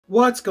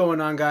What's going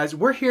on, guys?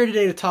 We're here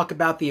today to talk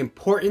about the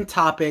important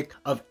topic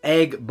of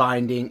egg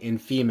binding in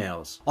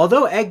females.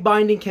 Although egg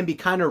binding can be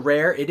kind of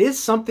rare, it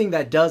is something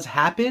that does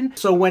happen.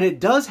 So when it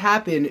does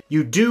happen,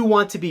 you do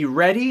want to be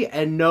ready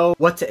and know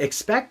what to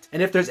expect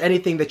and if there's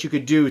anything that you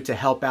could do to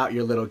help out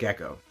your little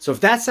gecko. So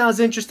if that sounds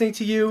interesting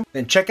to you,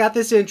 then check out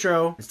this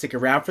intro and stick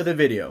around for the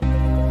video.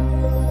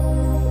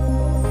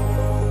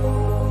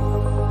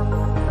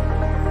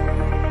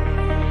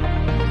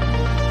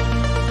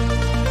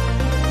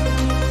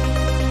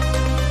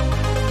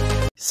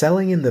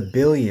 Selling in the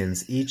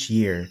billions each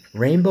year,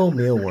 Rainbow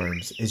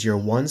Mealworms is your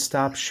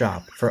one-stop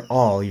shop for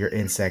all your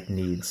insect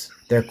needs.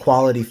 Their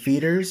quality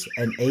feeders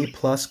and A+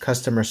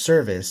 customer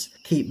service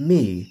keep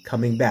me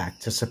coming back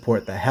to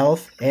support the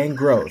health and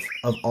growth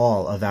of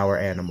all of our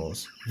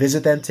animals.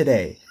 Visit them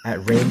today at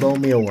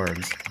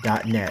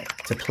rainbowmealworms.net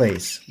to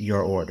place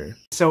your order.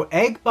 So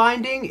egg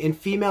binding in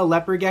female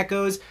leopard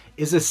geckos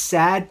is a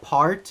sad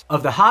part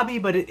of the hobby,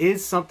 but it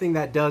is something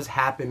that does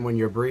happen when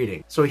you're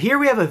breeding. So here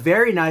we have a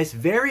very nice,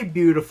 very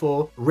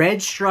beautiful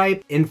red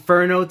striped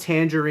Inferno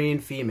Tangerine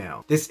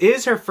female. This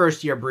is her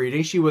first year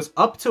breeding. She was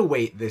up to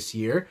weight this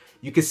year.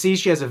 You can see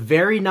she has a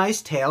very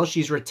nice tail.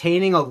 She's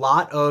retaining a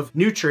lot of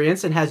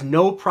nutrients and has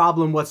no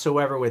problem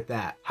whatsoever with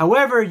that.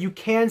 However, you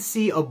can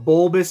see a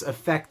bulbous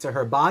effect to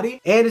her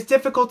body, and it's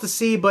difficult to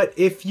see, but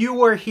if you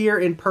were here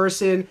in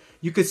person,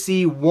 you could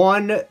see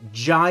one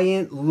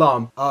giant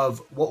lump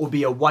of what would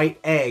be a white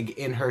egg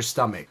in her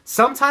stomach.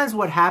 Sometimes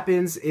what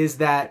happens is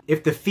that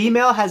if the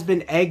female has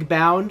been egg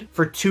bound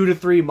for 2 to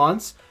 3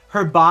 months,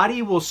 her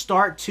body will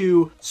start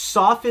to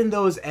soften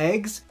those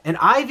eggs, and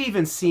I've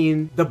even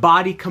seen the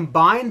body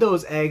combine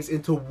those eggs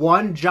into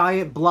one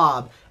giant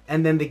blob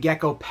and then the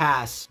gecko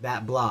pass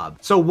that blob.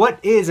 So what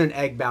is an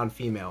egg-bound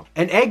female?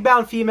 An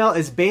egg-bound female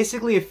is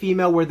basically a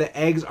female where the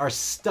eggs are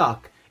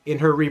stuck in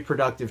her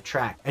reproductive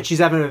tract, and she's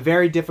having a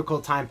very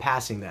difficult time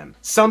passing them.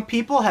 Some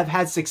people have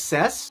had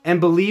success and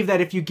believe that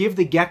if you give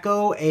the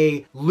gecko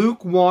a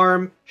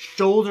lukewarm,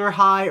 shoulder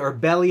high or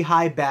belly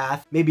high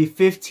bath, maybe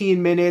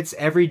 15 minutes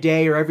every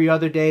day or every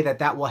other day,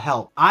 that will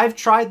help. I've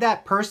tried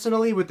that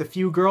personally with a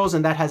few girls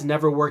and that has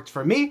never worked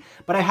for me,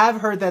 but I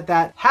have heard that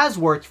that has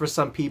worked for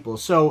some people.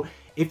 So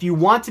if you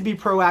want to be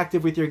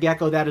proactive with your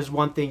gecko, that is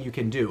one thing you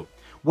can do.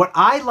 What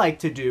I like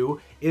to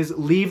do is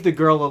leave the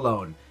girl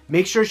alone.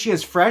 Make sure she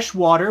has fresh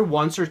water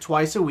once or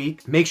twice a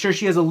week. Make sure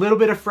she has a little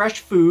bit of fresh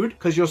food,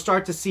 because you'll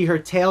start to see her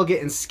tail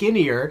getting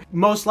skinnier,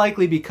 most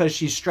likely because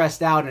she's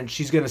stressed out and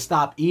she's gonna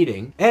stop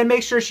eating. And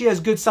make sure she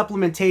has good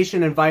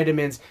supplementation and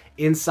vitamins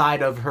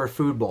inside of her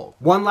food bowl.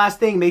 One last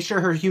thing, make sure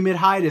her humid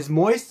hide is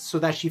moist so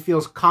that she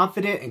feels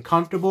confident and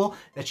comfortable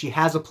that she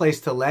has a place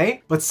to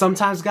lay. But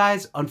sometimes,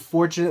 guys,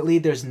 unfortunately,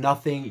 there's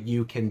nothing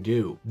you can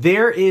do.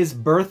 There is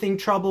birthing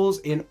troubles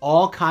in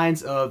all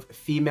kinds of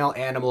female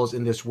animals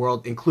in this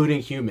world,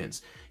 including humans.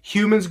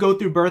 Humans go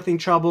through birthing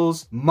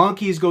troubles,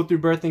 monkeys go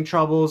through birthing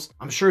troubles,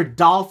 I'm sure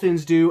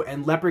dolphins do,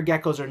 and leopard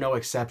geckos are no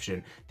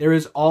exception. There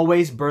is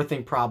always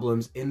birthing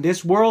problems in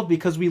this world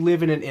because we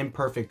live in an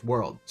imperfect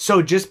world.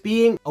 So just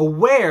being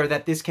aware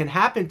that this can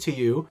happen to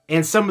you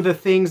and some of the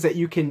things that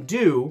you can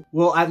do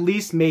will at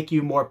least make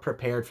you more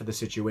prepared for the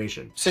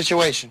situation.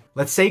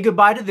 Let's say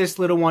goodbye to this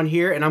little one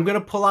here, and I'm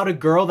gonna pull out a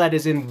girl that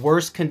is in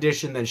worse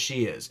condition than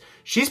she is.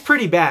 She's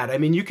pretty bad. I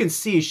mean, you can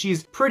see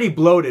she's pretty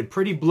bloated,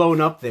 pretty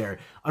blown up there.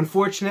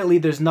 Unfortunately,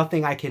 there's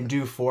nothing I can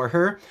do for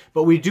her,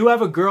 but we do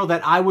have a girl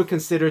that I would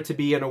consider to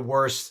be in a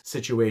worse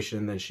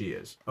situation than she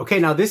is. Okay,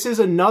 now this is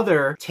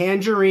another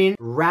Tangerine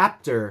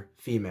Raptor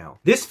female.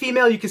 This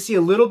female you can see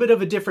a little bit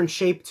of a different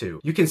shape to.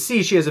 You can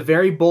see she has a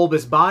very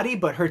bulbous body,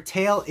 but her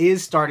tail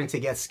is starting to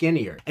get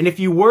skinnier. And if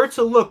you were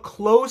to look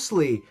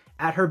closely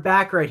at her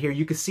back right here,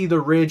 you can see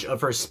the ridge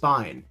of her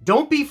spine.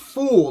 Don't be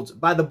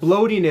fooled by the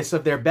bloatiness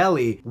of their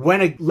belly.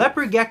 When a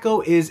leopard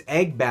gecko is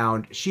egg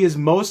bound, she is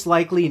most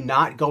likely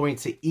not going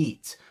to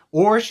eat,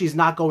 or she's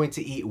not going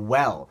to eat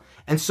well.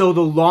 And so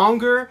the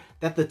longer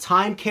that the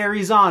time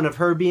carries on of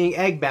her being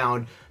egg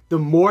bound, the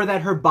more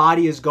that her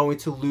body is going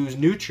to lose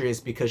nutrients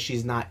because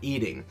she's not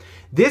eating.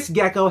 This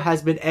gecko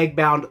has been egg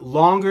bound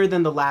longer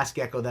than the last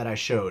gecko that I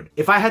showed.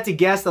 If I had to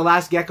guess, the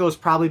last gecko has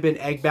probably been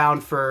egg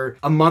bound for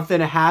a month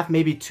and a half,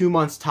 maybe 2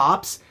 months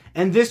tops.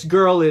 And this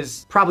girl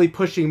is probably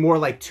pushing more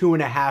like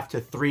 2.5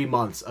 to 3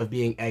 months of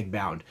being egg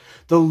bound.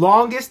 The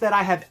longest that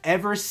I have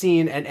ever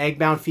seen an egg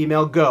bound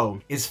female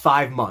go is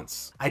 5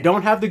 months. I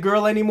don't have the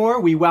girl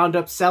anymore. We wound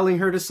up selling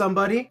her to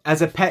somebody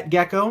as a pet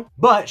gecko,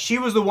 but she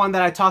was the one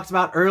that I talked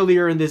about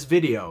earlier in this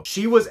video.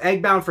 She was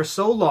egg bound for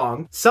so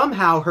long,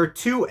 somehow her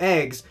 2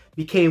 eggs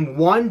became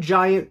one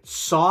giant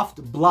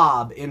soft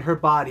blob in her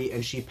body,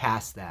 and she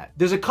passed that.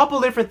 There's a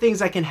couple different things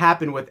that can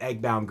happen with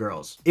egg-bound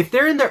girls. If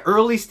they're in the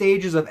early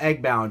stages of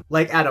egg-bound,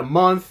 like at a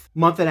month,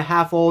 month and a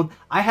half old,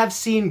 I have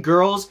seen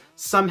girls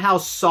somehow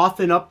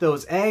soften up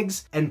those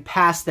eggs and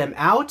pass them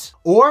out,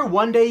 or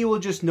one day you will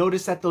just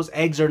notice that those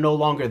eggs are no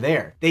longer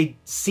there. They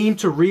seem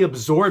to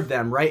reabsorb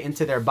them right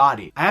into their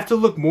body. I have to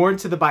look more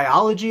into the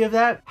biology of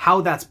that,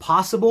 how that's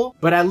possible,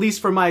 but at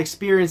least from my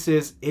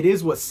experiences, it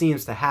is what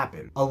seems to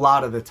happen a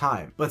lot of the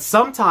time. But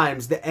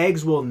sometimes the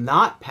eggs will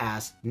not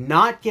pass,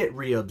 not get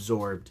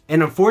reabsorbed,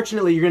 and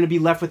unfortunately you're going to be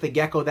left with a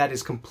gecko that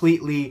is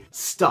completely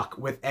stuck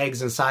with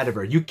eggs inside of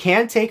her. You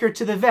can take her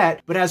to the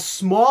vet, but as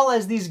small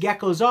as these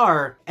geckos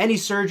are, any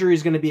surgery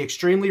is going to be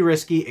extremely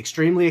risky,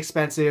 extremely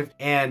expensive,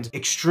 and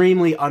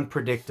extremely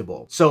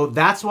unpredictable. So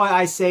that's why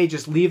I say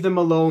just leave them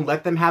alone,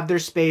 let them have their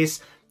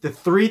space. The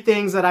 3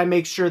 things that I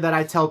make sure that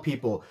I tell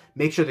people: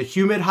 make sure the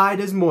humid hide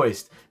is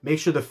moist, make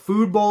sure the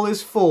food bowl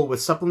is full with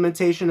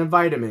supplementation and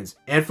vitamins,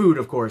 and food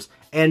of course,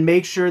 and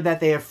make sure that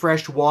they have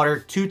fresh water.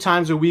 2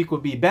 times a week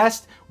would be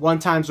best, 1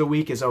 time a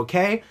week is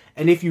okay.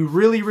 And if you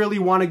really, really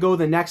want to go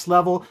the next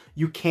level,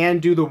 you can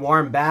do the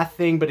warm bath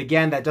thing, but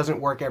again, that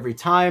doesn't work every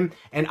time,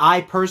 and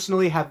I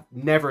personally have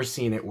never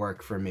seen it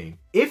work for me.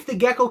 If the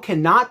gecko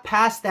cannot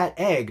pass that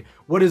egg,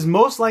 what is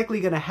most likely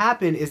going to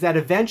happen is that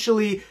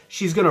eventually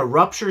she's going to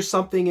rupture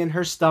something in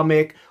her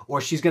stomach,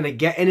 or she's going to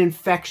get an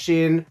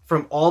infection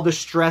from all the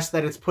stress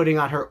that it's putting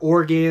on her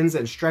organs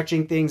and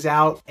stretching things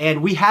out.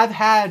 And we have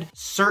had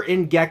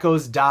certain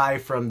geckos die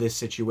from this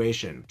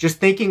situation. Just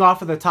thinking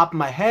off of the top of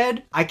my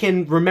head, I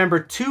can remember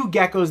 2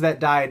 geckos that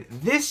died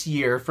this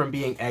year from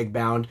being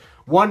egg-bound.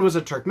 One was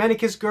a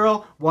Turkmenicus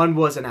girl, one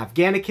was an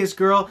Afghanicus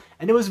girl,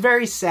 and it was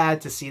very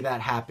sad to see that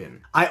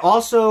happen. I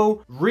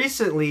also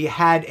recently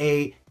had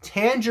a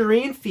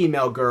tangerine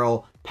female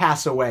girl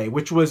pass away,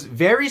 which was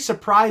very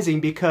surprising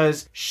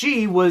because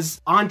she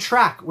was on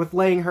track with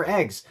laying her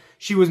eggs.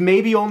 She was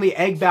maybe only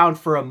egg-bound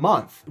for a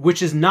month,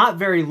 which is not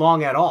very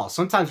long at all.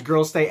 Sometimes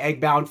girls stay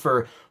egg-bound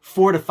for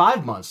 4 to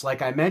 5 months,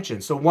 like I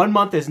mentioned. So 1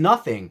 month is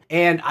nothing.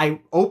 And I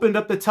opened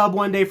up the tub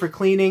one day for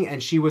cleaning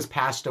and she was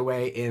passed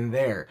away in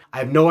there. I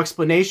have no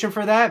explanation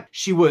for that.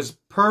 She was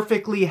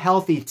perfectly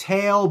healthy,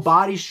 tail,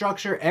 body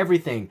structure,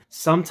 everything.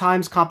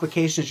 Sometimes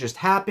complications just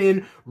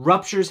happen,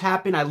 ruptures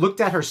happen. I looked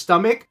at her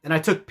stomach and I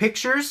took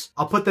pictures.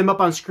 I'll put them up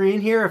on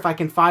screen here if I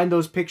can find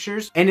those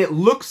pictures. And it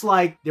looks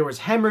like there was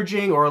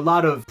hemorrhaging or a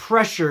lot of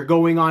pressure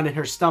going on in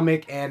her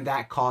stomach, and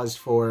that caused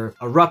for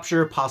a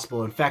rupture,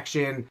 possible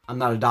infection. I'm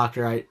not a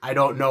doctor. I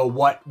don't know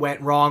what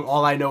went wrong.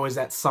 All I know is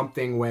that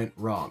something went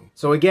wrong.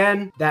 So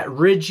again, that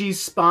ridgy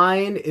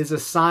spine is a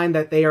sign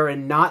that they are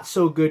in not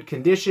so good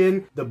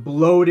condition. The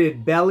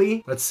bloated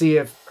belly. Let's see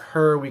if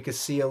we could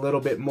see a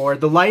little bit more.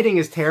 The lighting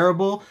is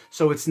terrible,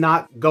 so it's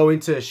not going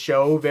to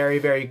show very,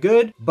 very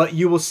good, but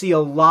you will see a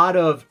lot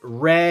of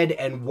red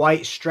and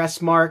white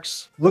stress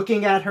marks.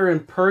 Looking at her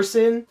in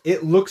person,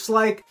 it looks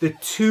like the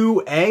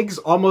 2 eggs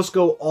almost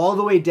go all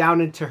the way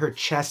down into her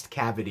chest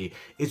cavity.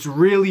 It's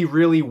really,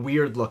 really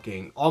weird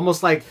looking.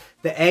 Almost like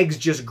the eggs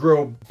just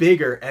grow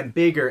bigger and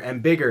bigger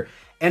and bigger.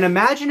 And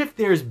imagine if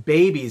there's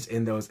babies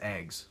in those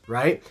eggs,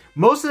 right?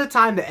 Most of the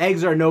time, the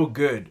eggs are no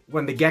good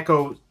when the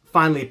gecko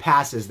finally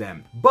passes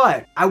them.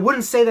 But I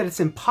wouldn't say that it's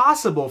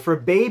impossible for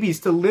babies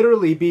to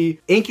literally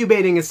be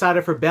incubating inside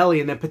of her belly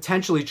and then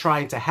potentially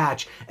trying to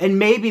hatch. And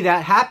maybe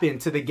that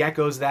happened to the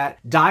geckos that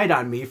died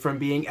on me from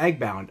being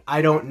egg-bound.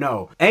 I don't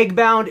know.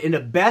 Egg-bound, in the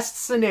best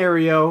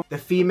scenario, the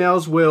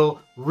females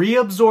will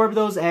reabsorb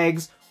those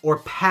eggs or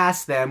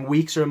pass them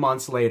weeks or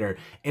months later.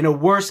 In a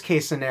worst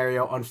case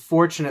scenario,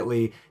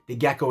 unfortunately, the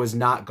gecko is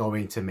not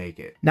going to make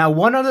it. Now,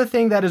 one other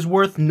thing that is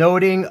worth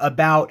noting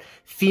about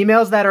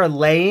females that are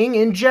laying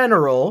in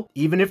general,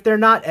 even if they're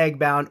not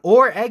egg-bound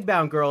or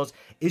egg-bound girls,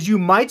 is you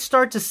might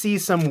start to see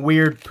some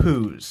weird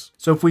poos.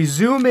 So if we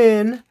zoom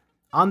in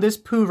on this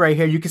poo right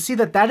here, you can see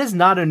that that is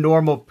not a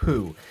normal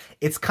poo.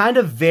 It's kind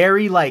of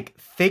very like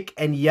thick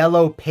and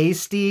yellow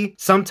pasty.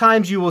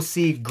 Sometimes you will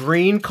see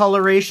green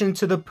coloration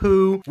to the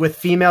poo with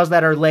females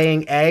that are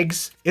laying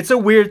eggs. It's a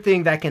weird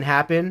thing that can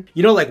happen.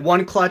 You know, like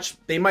one clutch,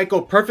 they might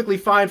go perfectly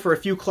fine for a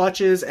few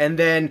clutches and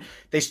then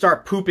they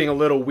start pooping a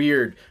little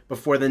weird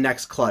before the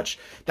next clutch.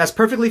 That's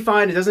perfectly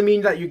fine. It doesn't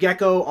mean that your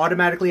gecko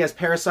automatically has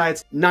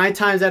parasites. 9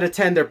 times out of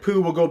 10, their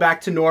poo will go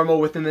back to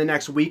normal within the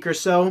next week or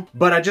so.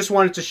 But I just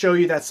wanted to show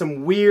you that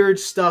some weird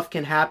stuff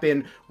can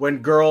happen when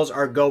girls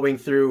are going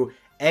through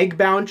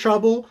egg-bound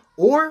trouble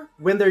or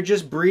when they're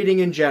just breeding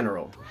in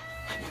general.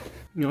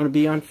 You want to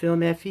be on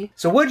film, Effie?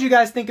 So what did you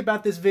guys think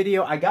about this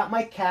video? I got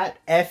my cat,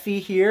 Effie,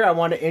 here. I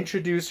want to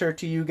introduce her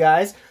to you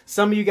guys.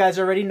 Some of you guys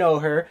already know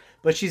her,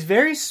 but she's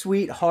very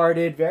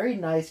sweet-hearted, very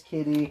nice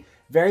kitty,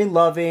 very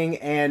loving,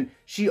 and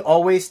she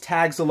always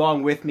tags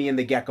along with me in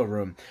the gecko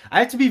room. I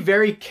have to be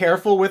very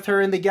careful with her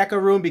in the gecko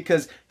room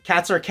because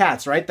cats are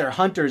cats, right? They're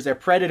hunters, they're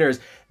predators.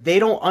 They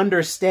don't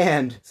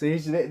understand. See,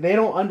 they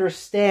don't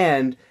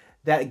understand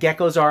that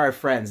geckos are our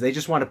friends. They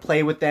just want to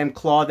play with them,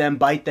 claw them,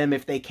 bite them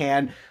if they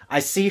can. I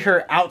see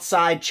her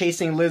outside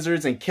chasing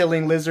lizards and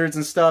killing lizards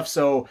and stuff,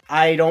 so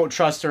I don't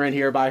trust her in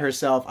here by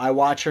herself. I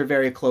watch her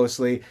very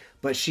closely.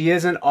 But she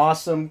is an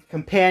awesome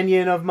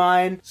companion of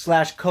mine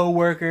 /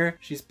 co-worker.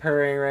 She's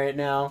purring right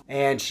now.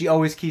 And she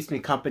always keeps me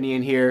company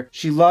in here.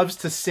 She loves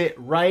to sit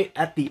right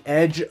at the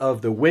edge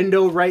of the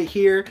window right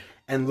here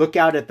and look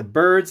out at the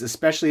birds,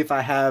 especially if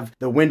I have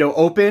the window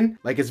open.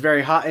 Like, it's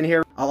very hot in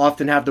here. I'll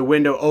often have the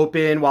window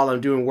open while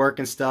I'm doing work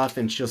and stuff,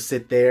 and she'll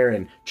sit there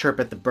and chirp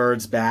at the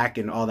birds back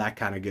and all that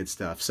kind of good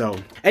stuff. So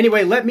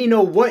anyway, let me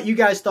know what you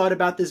guys thought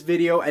about this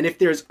video and if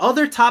there's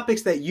other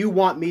topics that you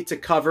want me to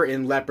cover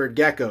in leopard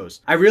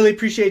geckos. I really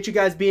appreciate you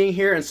guys being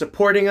here and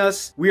supporting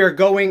us. We are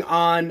going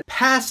on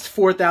past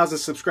 4,000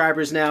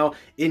 subscribers now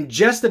in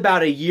just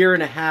about a year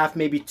and a half,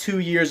 maybe 2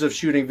 years of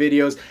shooting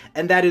videos,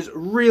 and that is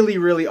really,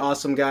 really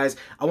awesome, guys.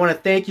 I want to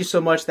thank you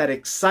so much. That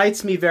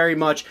excites me very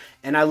much,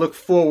 and I look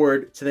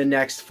forward to the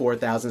next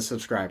 4,000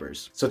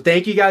 subscribers. So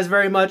thank you guys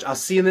very much. I'll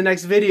see you in the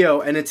next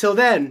video, and until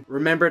then,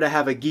 remember to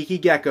have a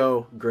geeky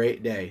gecko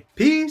great day.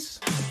 Peace!